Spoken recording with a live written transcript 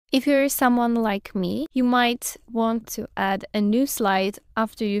If you're someone like me, you might want to add a new slide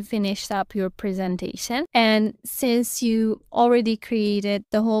after you finished up your presentation. And since you already created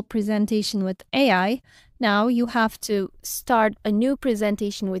the whole presentation with AI, now you have to start a new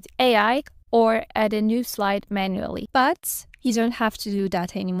presentation with AI or add a new slide manually. But you don't have to do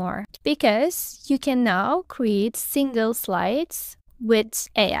that anymore because you can now create single slides with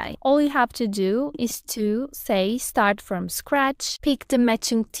AI. All you have to do is to say start from scratch, pick the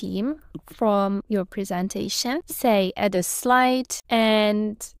matching theme from your presentation, say add a slide,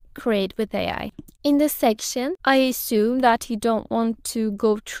 and create with AI. In this section, I assume that you don't want to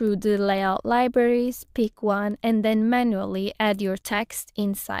go through the layout libraries, pick one, and then manually add your text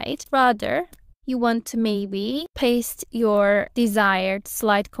inside. Rather, you want to maybe paste your desired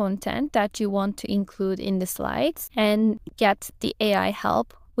slide content that you want to include in the slides and get the AI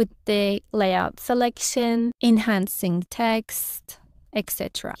help with the layout selection, enhancing text,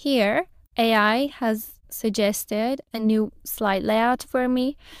 etc. Here, AI has suggested a new slide layout for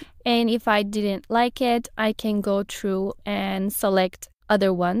me, and if I didn't like it, I can go through and select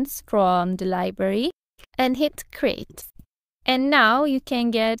other ones from the library and hit create. And now you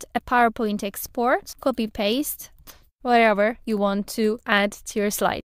can get a PowerPoint export, copy paste, whatever you want to add to your slide.